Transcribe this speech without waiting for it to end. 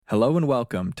Hello and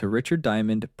welcome to Richard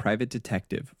Diamond, Private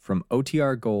Detective from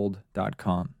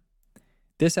OTRGold.com.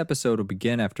 This episode will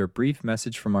begin after a brief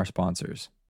message from our sponsors.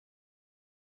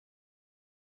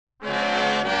 The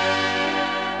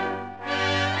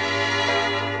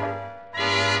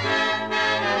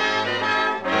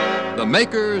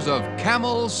makers of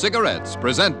Camel cigarettes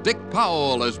present Dick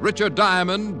Powell as Richard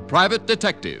Diamond, Private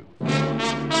Detective.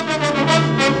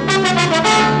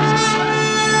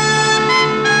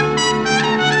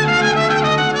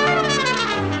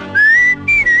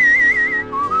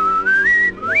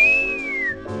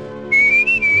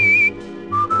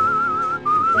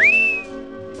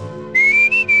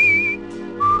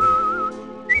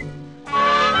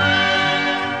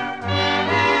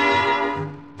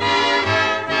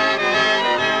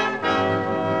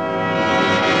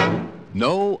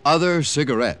 No other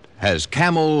cigarette has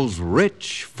Camel's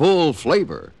rich, full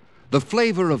flavor, the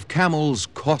flavor of Camel's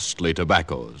costly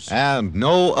tobaccos. And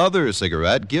no other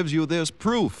cigarette gives you this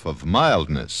proof of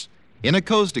mildness. In a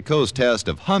coast-to-coast test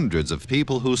of hundreds of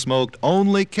people who smoked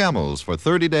only Camels for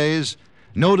 30 days,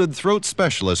 noted throat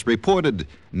specialists reported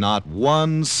not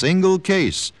one single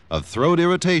case of throat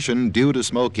irritation due to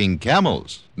smoking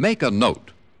Camels. Make a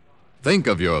note. Think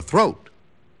of your throat.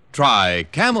 Try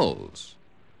Camels.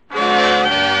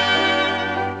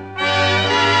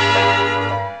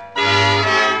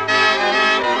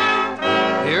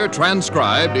 Here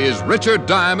transcribed is Richard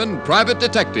Diamond, Private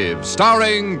Detective,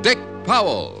 starring Dick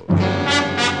Powell.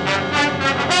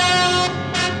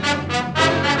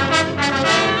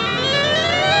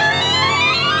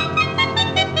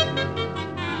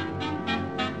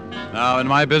 Now, in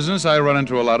my business, I run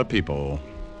into a lot of people,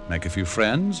 make a few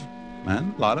friends,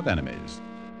 and a lot of enemies.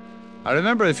 I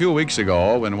remember a few weeks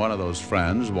ago when one of those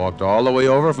friends walked all the way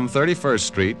over from 31st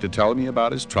Street to tell me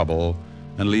about his trouble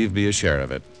and leave me a share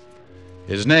of it.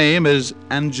 His name is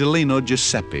Angelino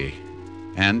Giuseppe,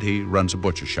 and he runs a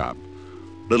butcher shop.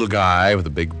 Little guy with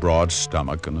a big, broad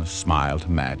stomach and a smile to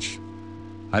match.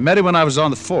 I met him when I was on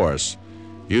the force.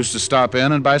 He used to stop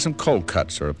in and buy some cold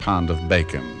cuts or a pound of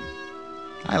bacon.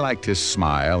 I liked his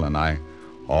smile, and I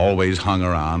always hung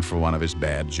around for one of his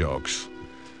bad jokes.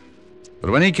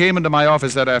 But when he came into my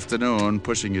office that afternoon,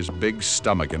 pushing his big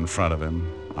stomach in front of him,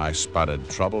 I spotted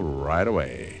trouble right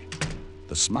away.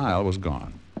 The smile was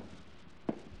gone.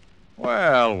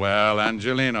 Well,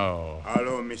 Angelino.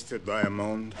 Hello, Mr.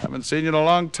 Diamond. Haven't seen you in a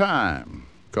long time.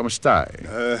 Come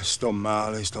stai? Sto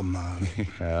male.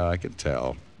 Yeah, I can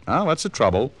tell. Oh, what's the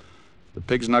trouble? The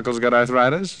pig's knuckles got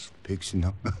arthritis? Pig's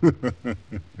no.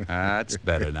 That's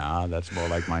better now. That's more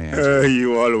like my answer.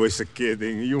 You always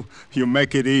kidding. You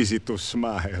make it easy to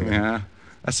smile. Yeah.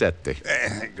 Accetti.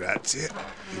 Grazie.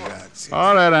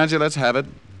 All right, Angie, let's have it.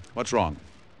 What's wrong?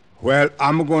 Well,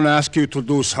 I'm going to ask you to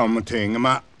do something.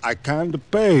 I can't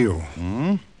pay you.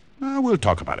 We'll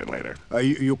talk about it later.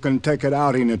 You can take it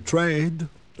out in a trade.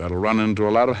 That'll run into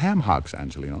a lot of ham hocks,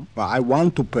 Angelino. But I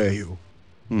want to pay you.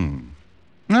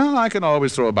 Well, I can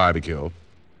always throw a barbecue.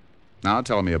 Now,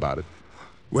 tell me about it.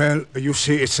 Well, you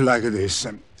see, it's like this.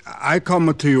 I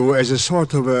come to you as a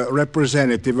sort of a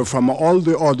representative from all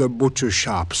the other butcher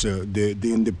shops, the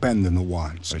independent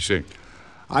ones. I see.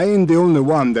 I ain't the only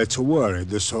one that's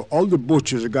worried, so all the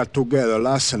butchers got together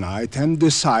last night and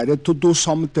decided to do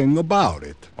something about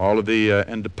it. All of the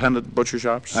independent butcher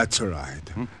shops? That's right.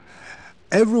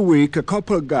 Every week, a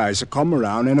couple of guys come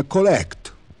around and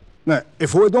collect. Now,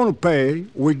 if we don't pay,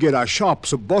 we get our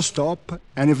shops bust up,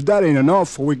 and if that ain't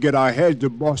enough, we get our heads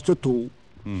busted too.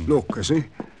 Look, see?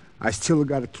 I still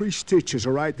got 3 stitches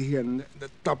right here in the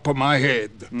top of my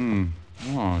head.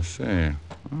 Oh, I see. Well,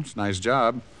 it's a nice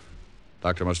job.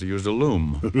 Doctor must have used a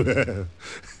loom.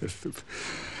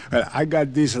 I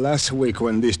got this last week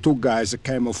when these 2 guys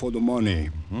came for the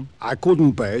money. I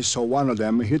couldn't pay, so one of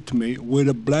them hit me with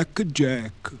a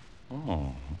blackjack.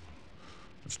 Oh,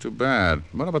 that's too bad.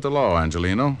 What about the law,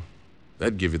 Angelino?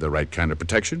 That'd give you the right kind of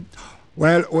protection.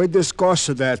 Well, we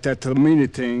discussed that at the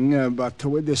meeting, but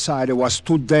we decided it was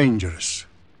too dangerous.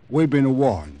 We've been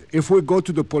warned. If we go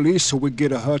to the police, we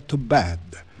get hurt bad.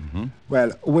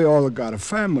 Well, we all got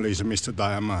families, Mr.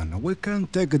 Diamond. We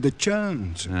can't take the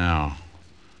chance. Now,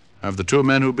 have the 2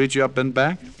 men who beat you up been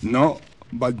back? No,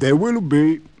 but they will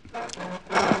be.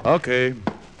 Okay,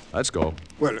 let's go.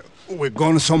 Well, we're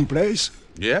going someplace?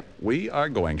 Yep, we are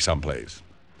going someplace.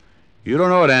 You don't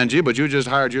know it, Angie, but you just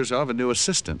hired yourself a new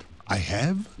assistant. I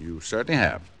have? You certainly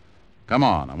have. Come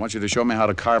on, I want you to show me how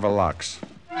to carve a lox.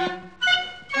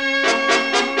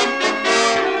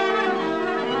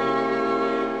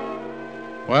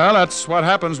 Well, that's what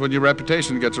happens when your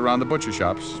reputation gets around the butcher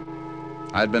shops.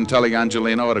 I'd been telling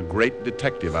Angelino what a great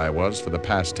detective I was for the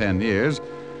past 10 years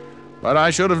But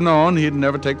I should have known he'd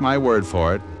never take my word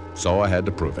for it, so I had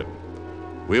to prove it.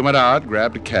 We went out,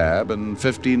 grabbed a cab, and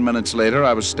 15 minutes later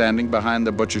I was standing behind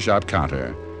the butcher shop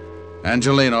counter.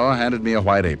 Angelino handed me a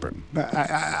white apron. But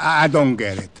I don't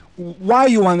get it. Why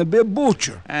you want to be a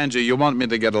butcher? Angie, you want me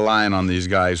to get a line on these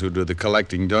guys who do the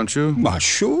collecting, don't you? Well,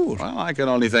 sure. Well, I can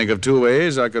only think of two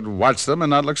ways I could watch them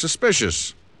and not look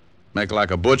suspicious. Make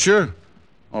like a butcher,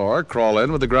 or crawl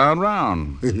in with the ground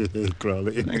round.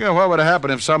 Crawley. Think of what would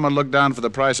happen if someone looked down for the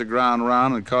price of ground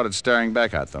round and caught it staring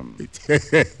back at them.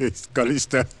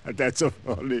 Callista, that's so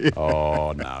funny.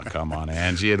 Oh, now, come on,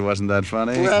 Angie. It wasn't that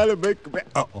funny. Well,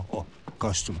 oh,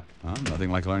 customer. Huh?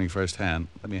 Nothing like learning firsthand.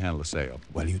 Let me handle the sale.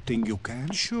 Well, you think you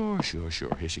can? Sure.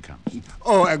 Here she comes.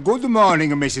 Oh, good morning,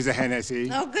 Mrs. Hennessy.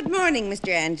 Oh, good morning, Mr.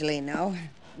 Angelino.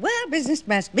 Well, business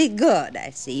must be good. I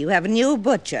see you have a new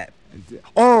butcher.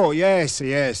 Oh, yes.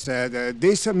 This Mr.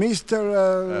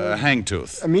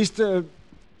 Hangtooth. Mr.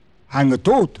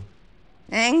 Hangtooth.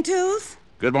 Hangtooth?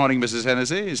 Good morning, Mrs.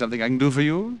 Hennessy. Something I can do for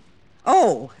you?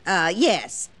 Oh,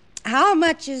 yes. How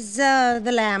much is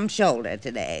the lamb shoulder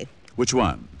today? Which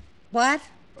one? What?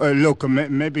 Look,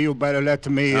 maybe you better let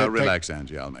me... Relax,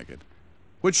 Angie. I'll make it.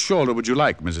 Which shoulder would you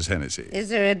like, Mrs. Hennessy? Is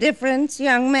there a difference,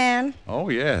 young man? Oh,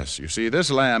 yes. You see, this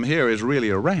lamb here is really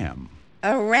a ram.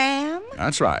 A ram?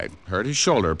 That's right. Hurt his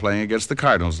shoulder playing against the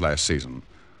Cardinals last season.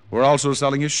 We're also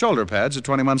selling his shoulder pads at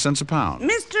 21 cents a pound.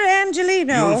 Mr.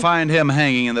 Angelino. You'll find him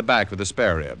hanging in the back with the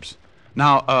spare ribs.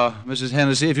 Now, Mrs.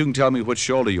 Hennessy, if you can tell me which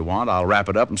shoulder you want, I'll wrap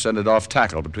it up and send it off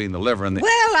tackle between the liver and the...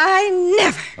 Well, I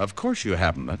never... Of course you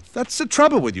haven't. That's the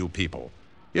trouble with you people.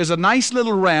 Here's a nice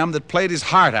little ram that played his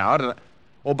heart out. And...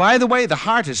 Oh, by the way, the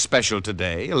heart is special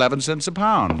today, 11 cents a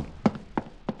pound.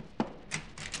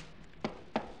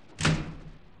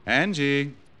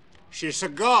 Angie. She's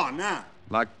gone, huh?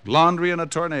 Like laundry in a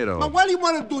tornado. But what do you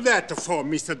want to do that for,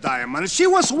 Mr. Diamond? She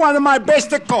was one of my best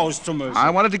customers. I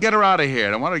wanted to get her out of here,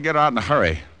 and I wanted to get her out in a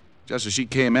hurry. Just as she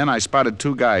came in, I spotted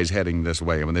two guys heading this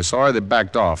way. When they saw her, they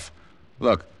backed off.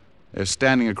 Look, they're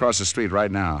standing across the street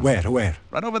right now. Where?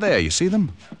 Right over there. You see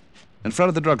them? In front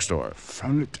of the drugstore.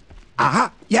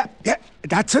 Yeah,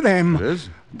 that's them. It is?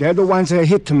 They're the ones that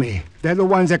hit me. They're the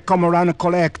ones that come around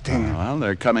collecting. Well,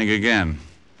 they're coming again.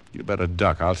 You better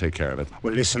duck. I'll take care of it.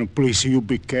 Well, listen, please, you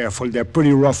be careful. They're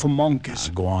pretty rough monkeys.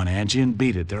 Go on, Angie, and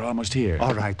beat it. They're almost here.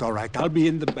 All right. I'll be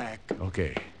in the back.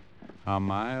 Okay. How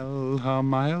mile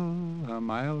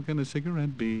can a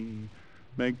cigarette be?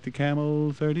 Make the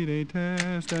Camel 30-day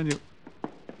test and you...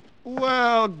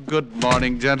 Well, good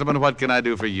morning, gentlemen. What can I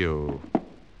do for you?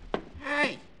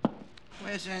 Hey,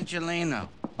 where's Angelino?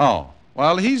 Oh,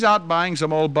 well, he's out buying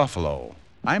some old buffalo.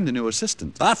 I'm the new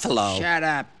assistant. Buffalo? Shut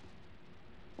up.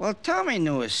 Well, tell me,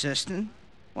 new assistant,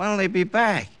 when'll they be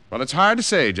back? Well, it's hard to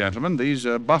say, gentlemen. These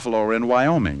buffalo are in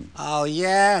Wyoming. Oh,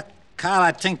 yeah? Carl,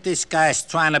 I think this guy's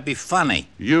trying to be funny.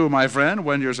 You, my friend,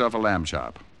 win yourself a lamb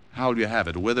chop. How'll you have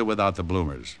it, with or without the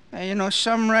bloomers? Hey, you know,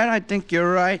 some Red, I think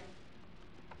you're right.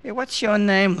 Hey, what's your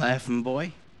name, laughing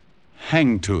boy?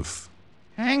 Hangtooth.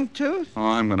 Hangtooth? Oh,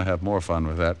 I'm going to have more fun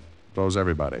with that. Blows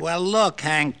everybody. Well, look,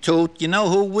 Hangtooth, you know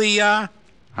who we are?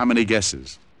 How many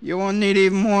guesses? You won't need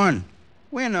even one.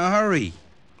 We're in a hurry.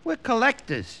 We're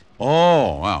collectors.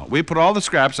 Oh, well, we put all the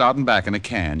scraps out and back in a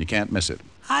can. You can't miss it.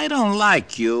 I don't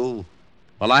like you.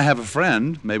 Well, I have a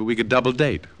friend. Maybe we could double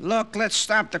date. Look, let's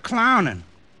stop the clowning.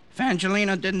 If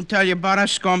Angelino didn't tell you about us,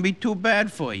 it's gonna be too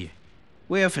bad for you.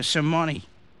 We're here for some money.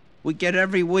 We get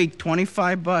every week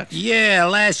 $25. Yeah,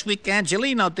 last week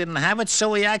Angelino didn't have it,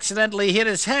 so he accidentally hit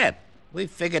his head. We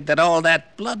figured that all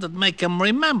that blood would make him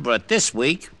remember it this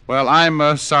week. Well,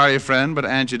 I'm sorry, friend, but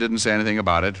Angie didn't say anything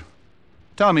about it.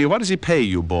 Tell me, what does he pay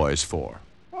you boys for?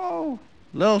 Oh,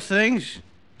 little things.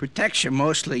 Protection,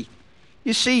 mostly.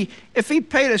 You see, if he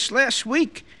paid us last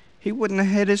week, he wouldn't have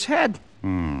hit his head.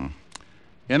 You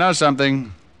know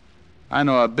something? I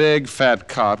know a big, fat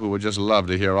cop who would just love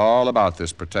to hear all about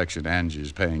this protection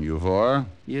Angie's paying you for.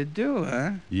 You do,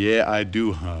 huh? Yeah, I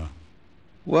do, huh?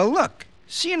 Well, look,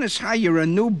 seeing as how you're a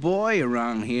new boy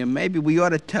around here, maybe we ought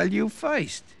to tell you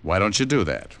first. Why don't you do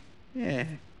that? Yeah,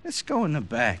 let's go in the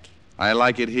back. I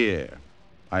like it here.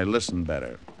 I listen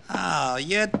better. Oh,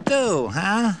 you do,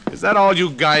 huh? Is that all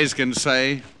you guys can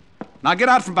say? Now get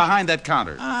out from behind that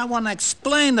counter. I want to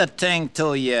explain the thing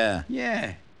to you.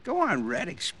 Yeah, go on, Red.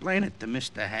 Explain it to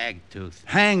Mr. Hagtooth.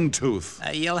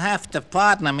 Hangtooth. You'll have to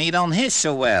pardon him. He don't hear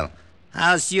so well.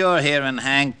 How's your hearing,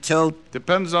 Hangtooth?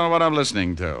 Depends on what I'm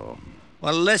listening to.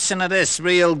 Well, listen to this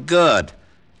real good.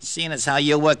 Seeing as how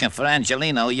you're working for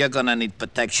Angelino, you're gonna need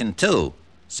protection, too.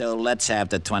 So let's have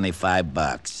the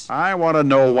 $25. I want to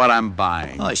know what I'm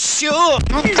buying. Oh, sure.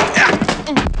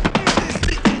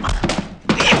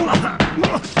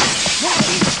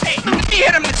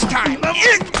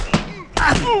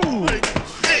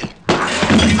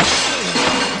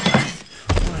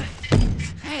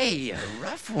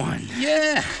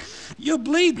 You're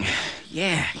bleeding.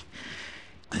 Yeah.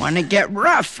 Wanna get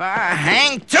rough,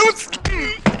 hang tooth?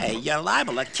 Hey, you're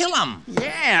liable to kill him.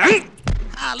 Yeah.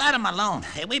 Let him alone.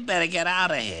 Hey, we better get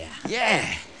out of here.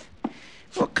 Yeah.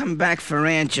 We'll come back for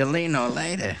Angelino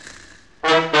later.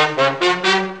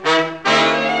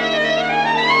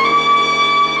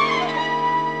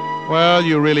 Well,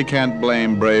 you really can't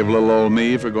blame brave little old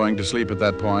me for going to sleep at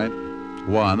that point.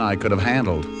 One I could have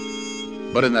handled.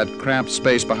 But in that cramped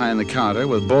space behind the counter,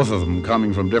 with both of them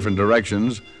coming from different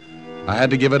directions, I had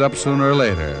to give it up sooner or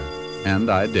later. And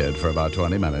I did for about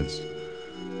 20 minutes.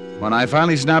 When I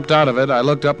finally snapped out of it, I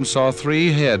looked up and saw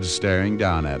 3 heads staring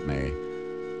down at me.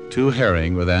 2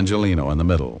 herring with Angelino in the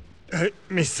middle. Hey,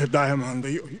 Mr. Diamond,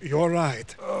 you're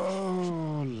right.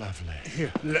 Oh, lovely.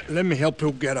 Here, let me help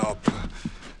you get up.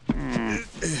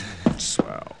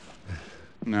 Swell.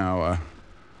 Now,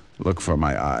 look for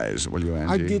my eyes, will you,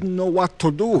 Angie? I didn't know what to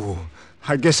do.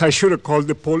 I guess I should have called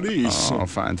the police. Oh,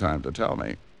 fine time to tell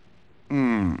me.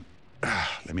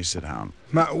 Let me sit down.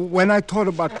 When I thought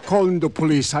about calling the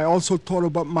police, I also thought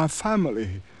about my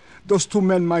family. Those 2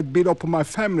 men might beat up my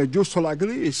family just like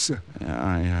this.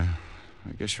 Yeah,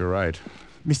 I guess you're right.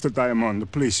 Mr.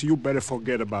 Diamond, please, you better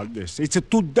forget about this. It's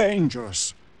too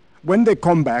dangerous. When they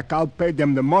come back, I'll pay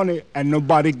them the money and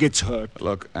nobody gets hurt.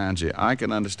 Look, Angie, I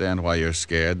can understand why you're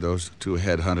scared. Those 2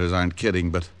 headhunters aren't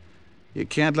kidding, but you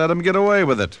can't let them get away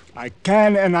with it. I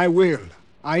can and I will.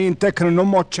 I ain't taking no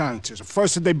more chances.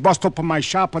 First they bust up my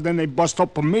shop, and then they bust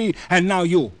up me, and now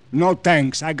you. No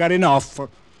thanks, I got enough.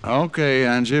 Okay,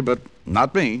 Angie, but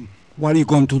not me. What are you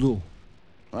going to do?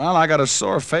 Well, I got a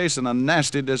sore face and a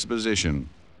nasty disposition.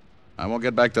 I won't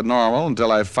get back to normal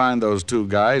until I find those 2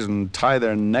 guys and tie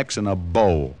their necks in a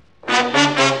bow. I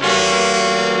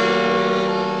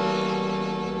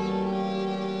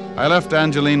left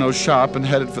Angelino's shop and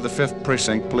headed for the 5th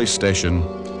Precinct Police Station.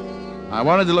 I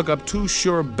wanted to look up 2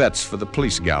 sure bets for the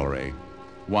police gallery.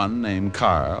 One named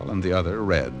Carl and the other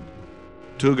Red.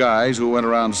 2 guys who went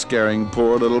around scaring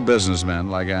poor little businessmen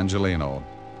like Angelino.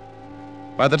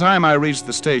 By the time I reached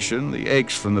the station, the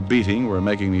aches from the beating were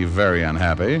making me very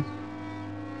unhappy.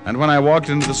 And when I walked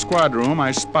into the squad room,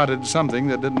 I spotted something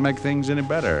that didn't make things any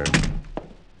better.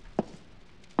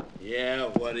 Yeah,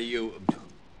 what are you...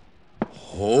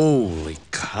 Holy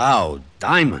cow,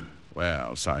 Diamond.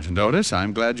 Well, Sergeant Otis,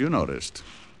 I'm glad you noticed.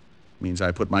 Means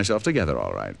I put myself together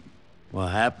all right. What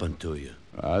happened to you?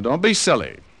 Don't be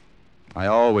silly. I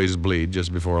always bleed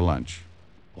just before lunch.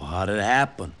 Well, how did it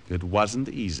happen? It wasn't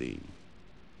easy.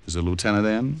 Is the lieutenant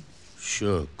in?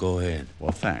 Sure, go ahead.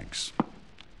 Well, thanks.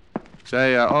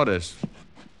 Say, Otis,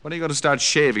 when are you going to start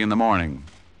shaving in the morning?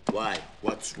 Why?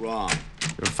 What's wrong?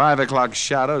 Your 5 o'clock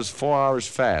shadow is 4 hours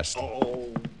fast.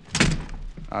 Oh.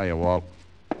 Hiya, Walt.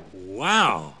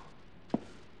 Wow.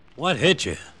 What hit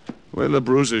you? Well, the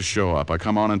bruises show up. I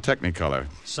come on in Technicolor.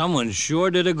 Someone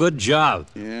sure did a good job.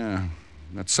 Yeah.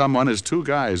 That someone is 2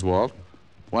 guys, Walt.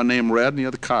 One named Red and the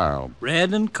other Carl.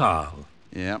 Red and Carl.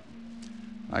 Yeah.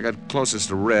 I got closest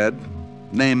to Red.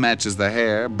 Name matches the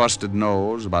hair, busted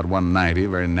nose, about 190,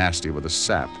 very nasty with a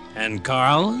sap. And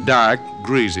Carl? Dark,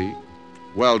 greasy,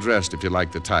 well-dressed if you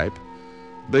like the type.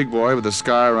 Big boy with a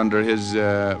scar under his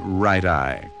right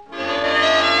eye.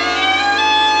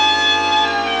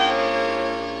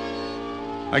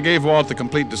 I gave Walt the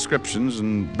complete descriptions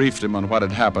and briefed him on what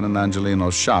had happened in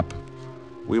Angelino's shop.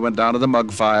 We went down to the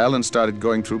mug file and started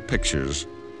going through pictures.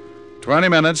 20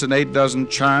 minutes and 8 dozen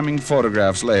charming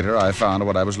photographs later, I found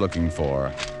what I was looking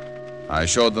for. I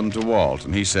showed them to Walt,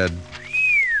 and he said,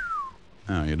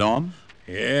 "Oh, you know him?"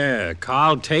 Yeah,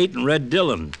 Carl Tate and Red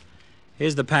Dillon.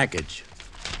 Here's the package.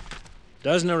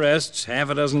 Dozen arrests, half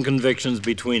a dozen convictions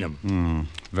between them.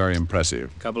 Very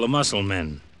impressive. Couple of muscle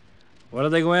men. What do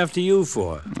they go after you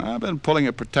for? I've been pulling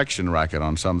a protection racket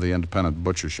on some of the independent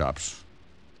butcher shops.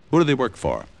 Who do they work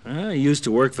for? He used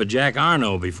to work for Jack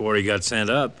Arno before he got sent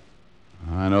up.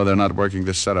 I know they're not working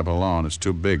this setup alone. It's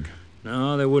too big.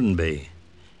 No, there wouldn't be.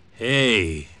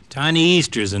 Hey, Tiny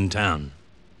Easter's in town.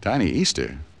 Tiny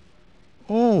Easter?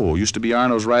 Oh, used to be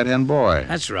Arno's right-hand boy.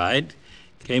 That's right.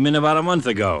 Came in about a month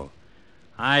ago.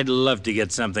 I'd love to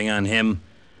get something on him.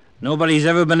 Nobody's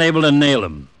ever been able to nail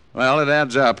him. Well, it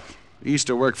adds up.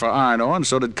 Easter worked for Arno, and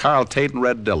so did Carl Tate and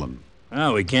Red Dillon.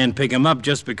 Oh, we can't pick him up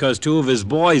just because 2 of his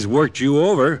boys worked you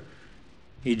over.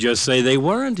 He'd just say they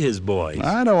weren't his boys.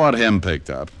 I don't want him picked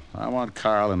up. I want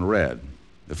Carl and Red.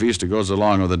 If Easter goes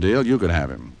along with the deal, you can have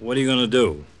him. What are you going to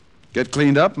do? Get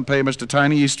cleaned up and pay Mr.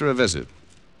 Tiny Easter a visit.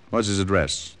 What's his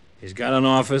address? He's got an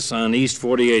office on East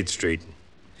 48th Street,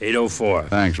 804.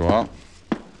 Thanks, Walt.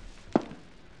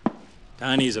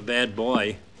 Tiny's a bad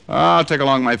boy. I'll take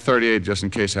along my .38 just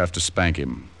in case I have to spank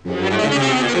him.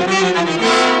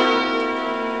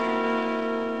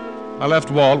 I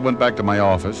left Walt, went back to my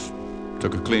office,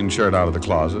 took a clean shirt out of the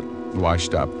closet,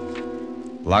 washed up,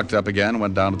 locked up again,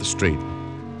 went down to the street.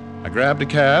 I grabbed a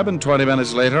cab, and 20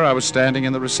 minutes later, I was standing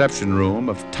in the reception room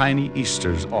of Tiny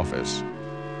Easter's office.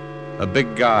 A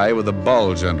big guy with a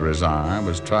bulge under his arm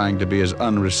was trying to be as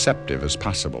unreceptive as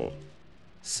possible.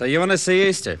 So you want to see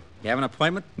Easter? You have an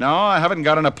appointment? No, I haven't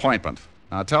got an appointment.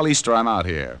 Now, tell Easter I'm out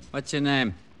here. What's your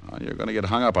name? Oh, you're going to get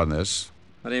hung up on this.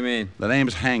 What do you mean? The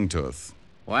name's Hangtooth.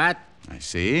 What? I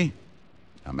see.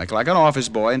 Now, make like an office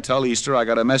boy and tell Easter I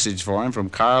got a message for him from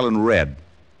Carl and Red.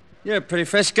 You're a pretty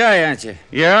fresh guy, aren't you?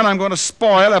 Yeah, and I'm going to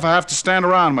spoil if I have to stand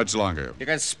around much longer. You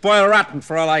can spoil rotten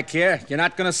for all I care. You're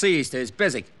not going to see Easter. He's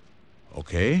busy.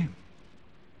 Okay.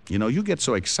 You know, you get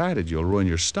so excited you'll ruin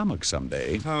your stomach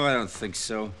someday. Oh, I don't think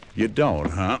so. You don't,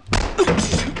 huh?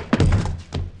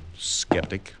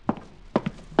 Skeptic.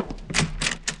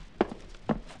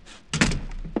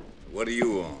 What are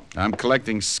you on? I'm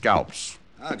collecting scalps.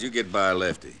 How'd you get by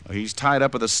Lefty? He's tied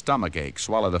up with a stomach ache,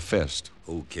 swallowed a fist.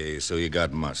 Okay, so you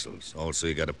got muscles. Also,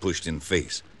 you got a pushed-in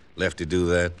face. Lefty do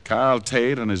that? Carl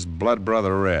Tate and his blood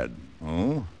brother Red.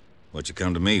 Oh? What you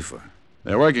come to me for?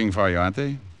 They're working for you, aren't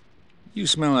they? You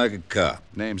smell like a cop.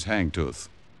 Name's Hangtooth.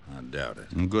 I doubt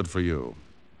it. And good for you.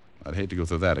 I'd hate to go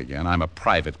through that again. I'm a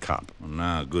private cop. Well,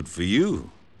 now, good for you.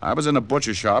 I was in a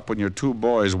butcher shop when your two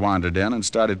boys wandered in and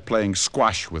started playing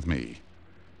squash with me.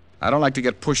 I don't like to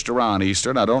get pushed around,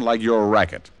 Easter, and I don't like your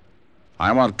racket.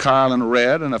 I want Carl and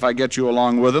Red, and if I get you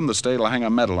along with them, the state'll hang a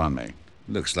medal on me.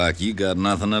 Looks like you got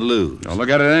nothing to lose. Now, look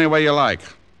at it any way you like.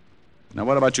 Now,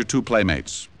 what about your two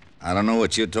playmates? I don't know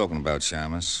what you're talking about,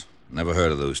 Shamus. Never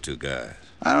heard of those two guys.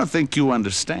 I don't think you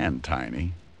understand,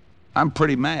 Tiny. I'm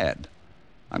pretty mad.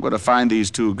 I'm going to find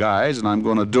these two guys, and I'm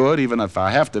going to do it even if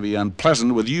I have to be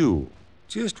unpleasant with you.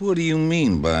 Just what do you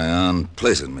mean by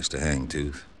unpleasant, Mr.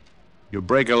 Hangtooth? You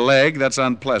break a leg, that's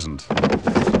unpleasant.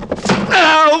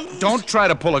 Ow! Don't try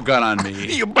to pull a gun on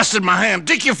me. You busted my hand.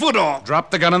 Take your foot off.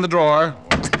 Drop the gun in the drawer.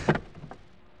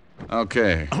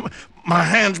 Okay. My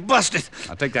hand's busted.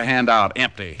 I'll take the hand out,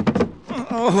 empty.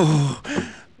 Oh.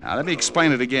 Now, let me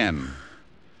explain it again.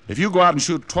 If you go out and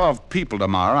shoot 12 people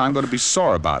tomorrow, I'm going to be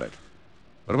sore about it.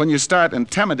 But when you start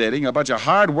intimidating a bunch of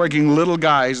hard-working little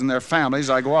guys and their families,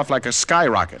 I go off like a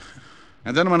skyrocket.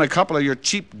 And then when a couple of your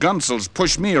cheap gunsels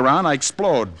push me around, I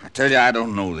explode. I tell you, I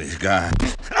don't know these guys.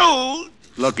 Oh!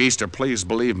 Look, Easter, please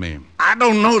believe me. I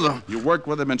don't know them. You worked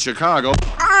with them in Chicago.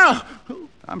 Ah!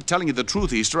 I'm telling you the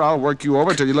truth, Easter. I'll work you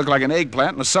over till you look like an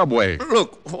eggplant in a subway.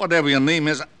 Look, whatever your name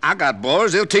is, I got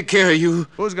boys. They'll take care of you.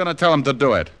 Who's going to tell them to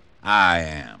do it? I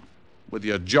am. With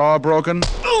your jaw broken?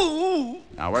 Oh!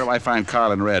 Now, where do I find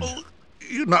Carl and Red? Oh,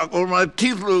 you knocked all my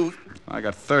teeth loose. I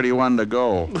got 31 to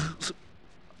go.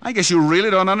 I guess you really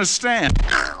don't understand.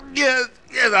 Yes,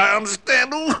 I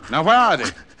understand. Oh. Now, where are they?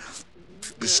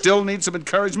 You still need some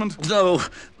encouragement? No,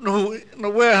 in the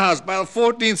warehouse by the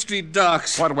 14th Street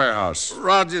docks. What warehouse?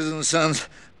 Rogers and Sons.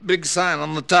 Big sign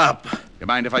on the top. You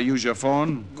mind if I use your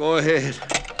phone? Go ahead.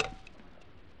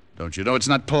 Don't you know it's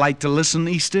not polite to listen,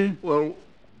 Easter? Well,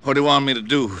 what do you want me to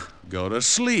do? Go to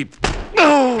sleep.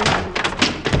 No!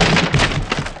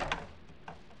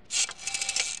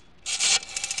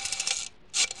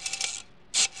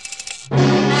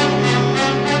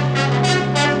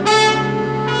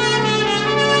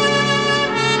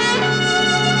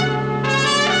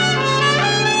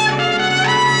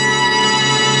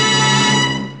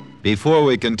 Before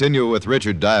we continue with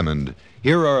Richard Diamond,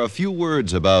 here are a few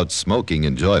words about smoking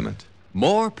enjoyment.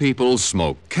 More people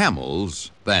smoke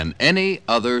Camels than any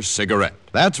other cigarette.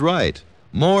 That's right.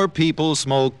 More people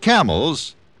smoke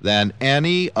Camels than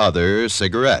any other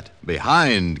cigarette.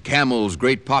 Behind Camel's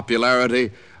great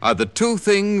popularity are the two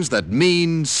things that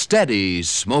mean steady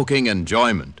smoking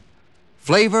enjoyment: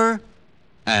 flavor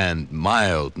and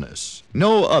mildness.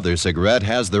 No other cigarette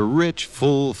has the rich,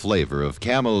 full flavor of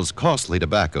Camel's costly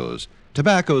tobaccos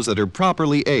that are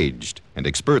properly aged and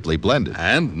expertly blended.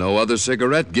 And no other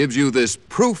cigarette gives you this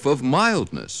proof of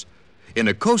mildness. In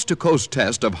a coast-to-coast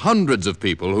test of hundreds of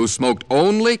people who smoked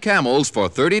only Camels for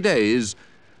 30 days,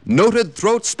 noted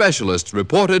throat specialists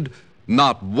reported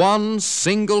not one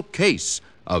single case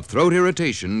of throat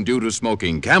irritation due to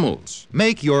smoking Camels.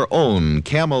 Make your own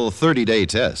Camel 30-day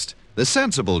test. The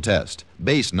sensible test,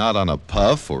 based not on a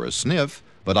puff or a sniff,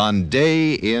 but on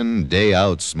day-in,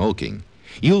 day-out smoking.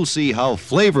 You'll see how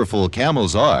flavorful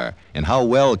Camels are and how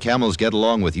well Camels get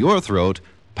along with your throat,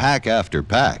 pack after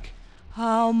pack.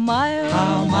 How mild,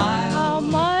 how mild, how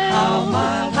mild, how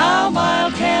mild, how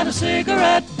mild can a a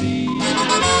cigarette be?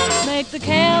 Make the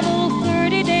Camel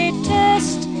 30-day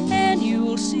test and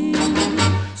you'll see.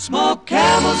 Smoke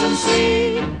Camels and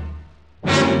see.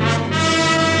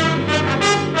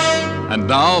 And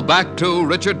now back to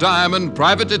Richard Diamond,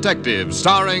 Private Detective,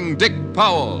 starring Dick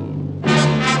Powell.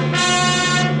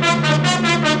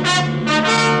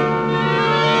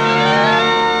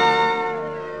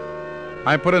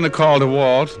 I put in a call to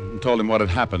Walt and told him what had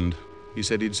happened. He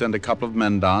said he'd send a couple of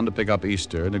men down to pick up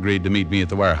Easter and agreed to meet me at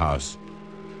the warehouse.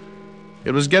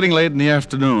 It was getting late in the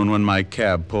afternoon when my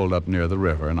cab pulled up near the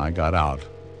river and I got out.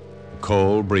 The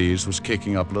cold breeze was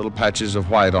kicking up little patches of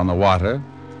white on the water,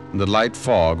 and the light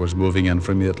fog was moving in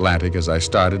from the Atlantic as I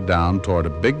started down toward a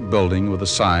big building with a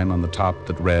sign on the top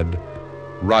that read,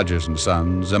 Rogers &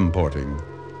 Sons Importing.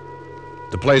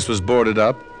 The place was boarded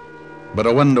up, but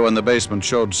a window in the basement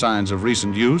showed signs of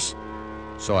recent use,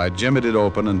 so I jimmied it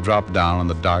open and dropped down on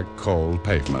the dark, cold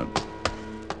pavement.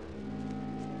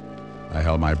 I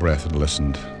held my breath and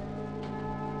listened.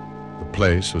 The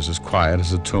place was as quiet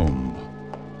as a tomb,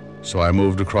 so I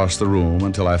moved across the room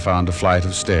until I found a flight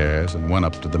of stairs and went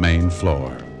up to the main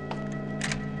floor.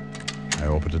 I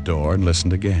opened the door and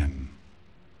listened again.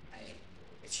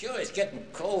 It sure is getting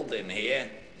cold in here.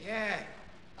 Yeah.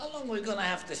 How long are we gonna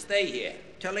have to stay here?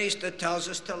 Till Easter tells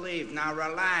us to leave. Now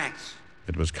relax.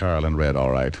 It was Carl and Red,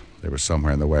 all right. They were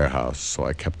somewhere in the warehouse, so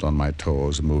I kept on my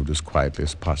toes and moved as quietly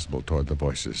as possible toward the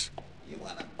voices. You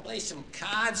wanna play some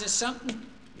cards or something?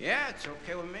 Yeah, it's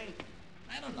okay with me.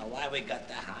 I don't know why we got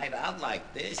to hide out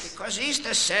like this. Because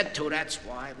Easter said to, that's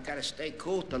why. We gotta stay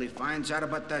cool till he finds out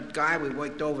about that guy we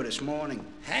worked over this morning.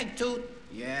 Hagtooth?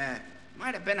 Yeah.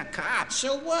 Might have been a cop.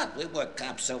 So what? We were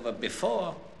cops over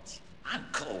before. I'm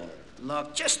cold.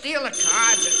 Look, just steal the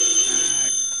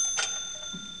cards.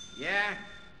 Yeah?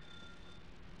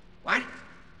 What?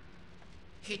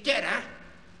 He did, huh?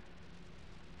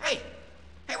 Hey,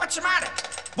 what's the matter?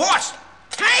 Boss!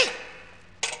 Hey!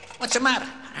 What's the matter?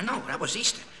 I don't know, that was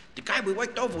Easter. The guy we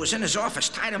worked over was in his office,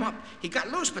 tied him up. He got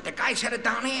loose, but the guy's headed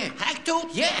down here. Hagtooth?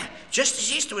 Yeah, just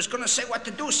as Easter was gonna say what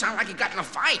to do, sounded like he got in a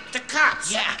fight. The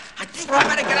cops? Yeah, I think we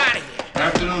better get out of here.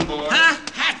 Afternoon, boy. Huh?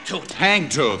 Hagtooth.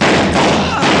 Hangtooth.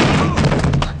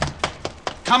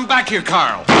 Come back here,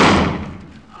 Carl.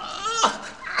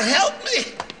 Help me!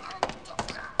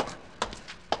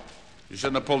 You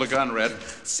shouldn't have pulled a gun, Red.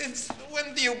 Since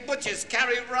when do you butchers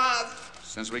carry rods?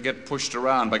 Since we get pushed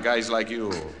around by guys like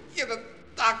you. You're the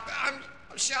doctor. I'm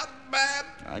shot bad.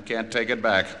 I can't take it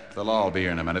back. They'll all be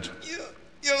here in a minute.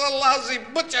 You're a lousy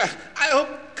butcher. I hope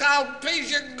Carl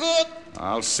pays you good.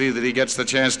 I'll see that he gets the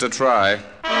chance to try.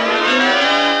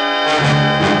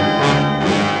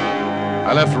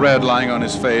 I left Red lying on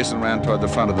his face and ran toward the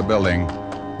front of the building.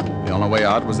 The only way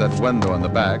out was that window in the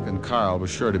back, and Carl was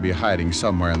sure to be hiding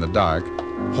somewhere in the dark,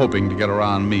 hoping to get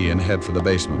around me and head for the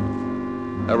basement.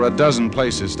 There were a dozen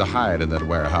places to hide in that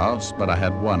warehouse, but I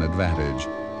had one advantage.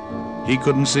 He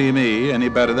couldn't see me any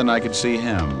better than I could see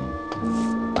him.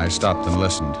 I stopped and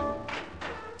listened.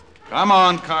 Come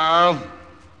on, Carl.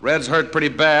 Red's hurt pretty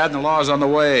bad, and the law's on the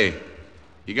way.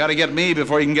 You gotta get me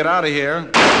before you can get out of here.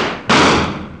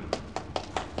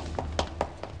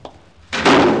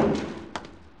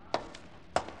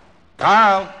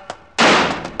 Carl!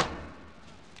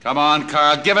 Come on,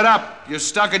 Carl, give it up. You're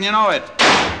stuck and you know it.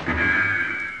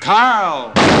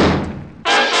 Carl!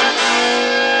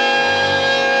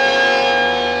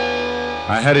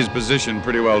 I had his position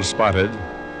pretty well spotted.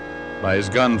 By his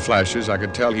gun flashes, I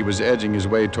could tell he was edging his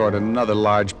way toward another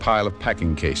large pile of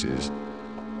packing cases.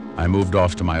 I moved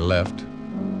off to my left,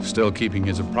 still keeping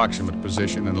his approximate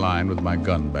position in line with my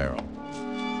gun barrel.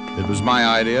 It was my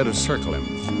idea to circle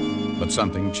him, but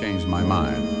something changed my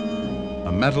mind.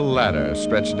 A metal ladder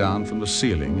stretched down from the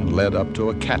ceiling and led up to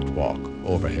a catwalk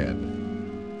overhead.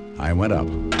 I went up,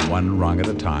 one rung at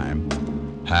a time,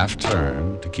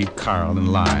 half-turned to keep Carl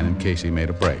in line in case he made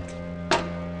a break.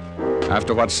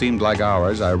 After what seemed like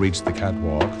hours, I reached the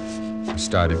catwalk and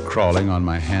started crawling on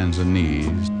my hands and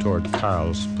knees toward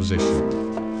Carl's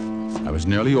position. I was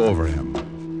nearly over him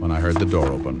when I heard the door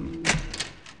open.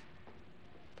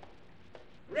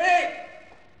 Rick!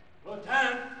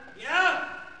 Lieutenant? Yeah?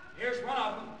 Here's one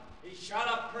of them. He's shot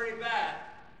up pretty bad.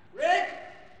 Rick?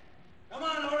 Come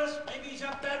on, Otis. Maybe he's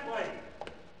up that way.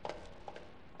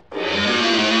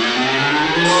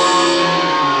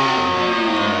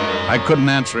 I couldn't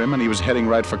answer him, and he was heading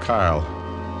right for Carl.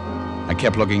 I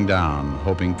kept looking down,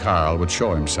 hoping Carl would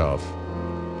show himself.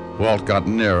 Walt got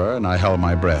nearer, and I held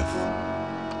my breath.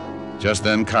 Just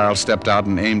then, Carl stepped out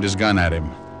and aimed his gun at him.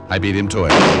 I beat him to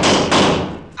it.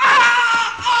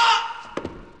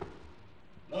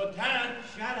 Lieutenant,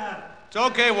 shut up. It's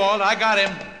okay, Walt. I got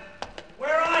him.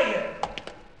 Where are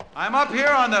I'm up here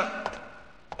on the...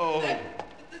 Oh.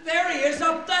 There he is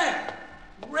up there.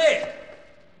 Rick.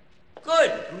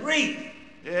 Good grief.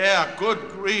 Yeah, good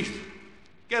grief.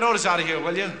 Get Otis out of here,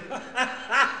 will you?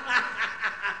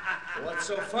 What's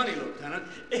so funny, Lieutenant?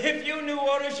 If you knew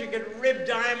Otis, you could rib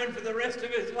Diamond for the rest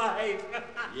of his life.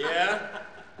 Yeah?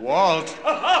 Walt.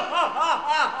 Come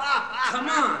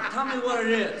on, tell me what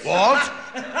it is. Walt?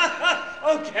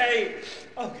 Okay.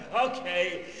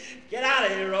 Get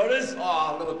out of here, Otis.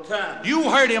 Oh, Lieutenant. You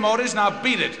heard him, Otis. Now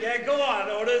beat it. Yeah, go on,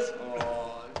 Otis.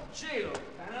 Oh, gee,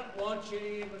 Lieutenant, won't you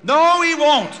even... No, he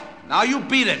won't. Now you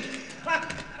beat it.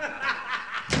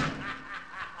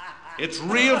 It's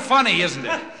real funny, isn't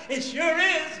it? It sure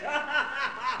is.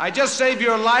 I just saved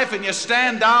your life and you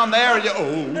stand down there and you...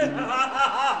 Oh.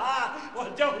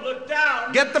 Well, don't look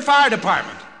down. Get the fire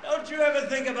department. Don't you ever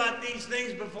think about these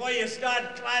things before you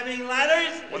start climbing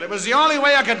ladders? Well, it was the only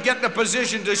way I could get in a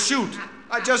position to shoot.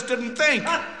 I just didn't think.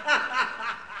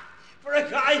 For a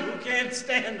guy who can't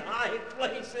stand high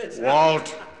places.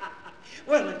 Walt.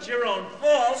 Well, it's your own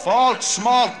fault. Fault,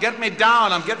 smalt. Get me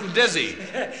down. I'm getting dizzy.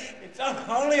 It's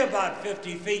only about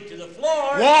 50 feet to the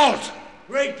floor. Walt!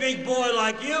 Great big boy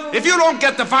like you. If you don't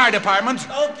get the fire department...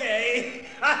 Okay.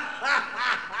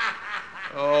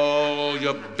 Oh,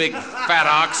 you big fat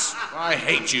ox. I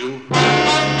hate you.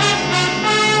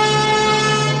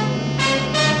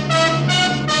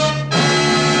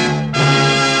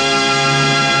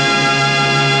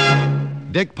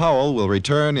 Dick Powell will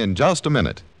return in just a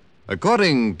minute.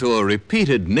 According to a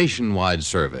repeated nationwide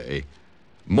survey,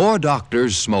 more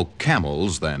doctors smoke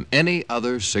Camels than any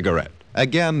other cigarette.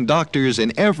 Again, doctors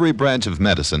in every branch of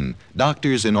medicine,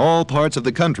 doctors in all parts of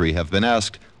the country have been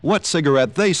asked what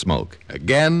cigarette they smoke.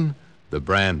 Again, the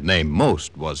brand named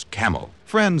most was Camel.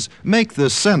 Friends, make the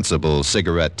sensible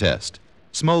cigarette test.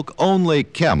 Smoke only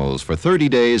Camels for 30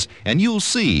 days, and you'll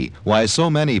see why so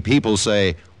many people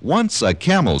say, once a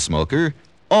Camel smoker,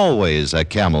 always a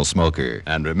Camel smoker.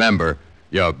 And remember,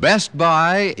 your best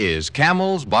buy is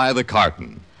Camels by the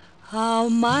carton. How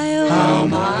mild, how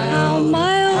mild, how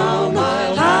mild, how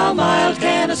mild, how mild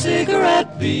can a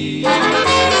cigarette be?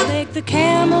 Take the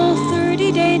Camel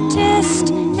 30-day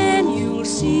test and you'll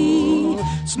see.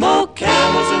 Smoke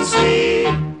Camels and see.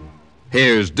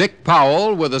 Here's Dick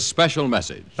Powell with a special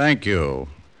message. Thank you.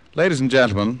 Ladies and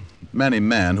gentlemen, many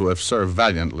men who have served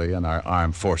valiantly in our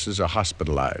armed forces are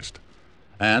hospitalized.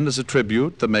 And as a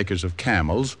tribute, the makers of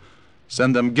Camels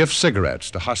send them gift cigarettes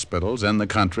to hospitals in the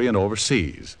country and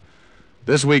overseas.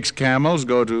 This week's Camels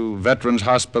go to Veterans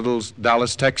Hospitals,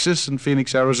 Dallas, Texas, and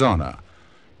Phoenix, Arizona,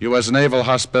 U.S. Naval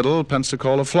Hospital,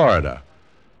 Pensacola, Florida,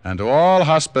 and to all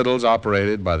hospitals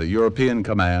operated by the European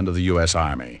Command of the U.S.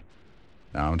 Army.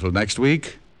 Now, until next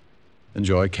week,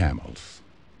 enjoy Camels.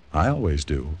 I always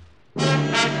do.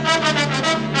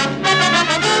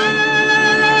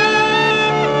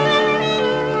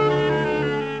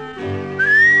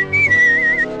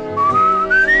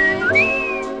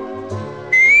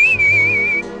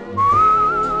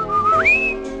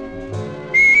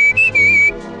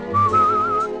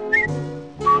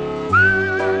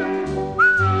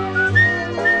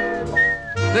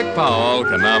 Dick Powell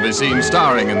can now be seen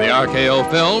starring in the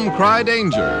RKO film Cry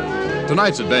Danger.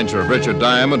 Tonight's adventure of Richard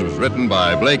Diamond was written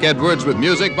by Blake Edwards with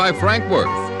music by Frank Worth.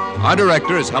 Our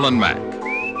director is Helen Mack.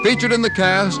 Featured in the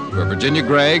cast were Virginia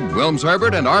Gregg, Wilms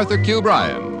Herbert, and Arthur Q.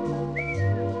 Bryan.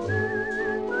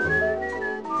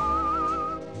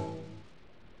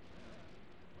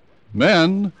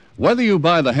 Men, whether you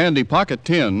buy the handy pocket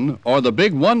tin or the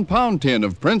big 1-pound tin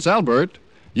of Prince Albert,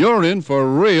 you're in for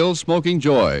real smoking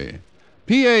joy.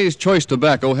 PA's Choice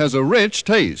Tobacco has a rich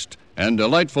taste and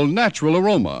delightful natural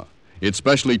aroma. It's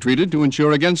specially treated to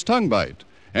ensure against tongue bite,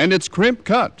 and it's crimp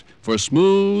cut for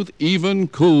smooth, even,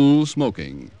 cool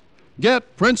smoking.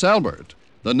 Get Prince Albert,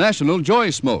 the National Joy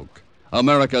Smoke,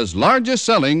 America's largest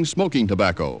selling smoking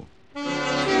tobacco.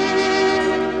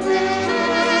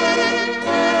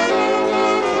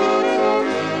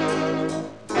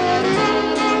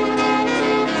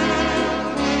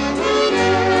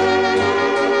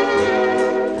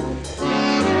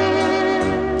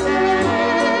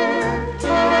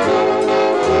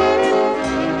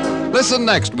 Listen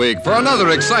next week for another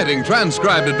exciting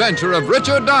transcribed adventure of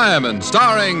Richard Diamond,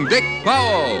 starring Dick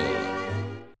Powell.